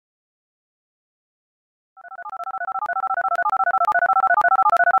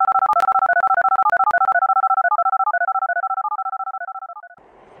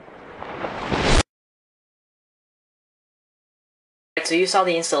so you saw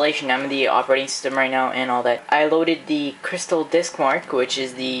the installation. I'm in the operating system right now and all that. I loaded the Crystal Disk Mark, which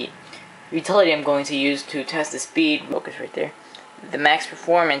is the utility I'm going to use to test the speed. Focus right there. The max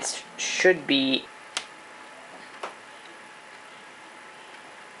performance should be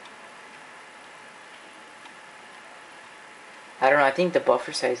I don't know, I think the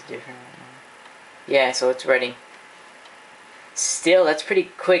buffer size is different right now. Yeah, so it's ready. Still, that's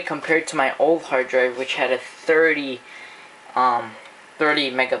pretty quick compared to my old hard drive, which had a 30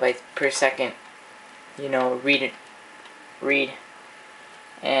 megabytes per second, you know, read.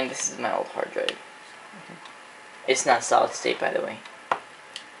 And this is my old hard drive. It's not solid state, by the way.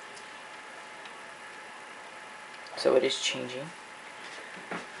 So it is changing.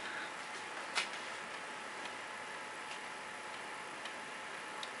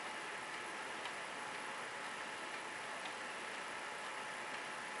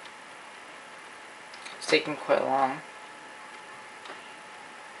 It's taking quite long.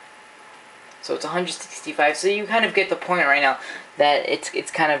 So it's 165. So you kind of get the point right now that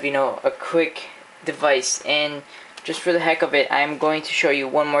it's kind of, you know, a quick device. And just for the heck of it, I'm going to show you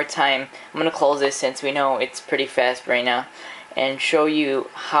one more time. I'm going to close this since we know it's pretty fast right now, and show you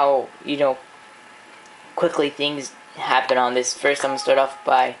how, you know, quickly things happen on this. First, I'm going to start off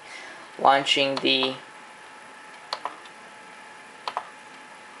by launching the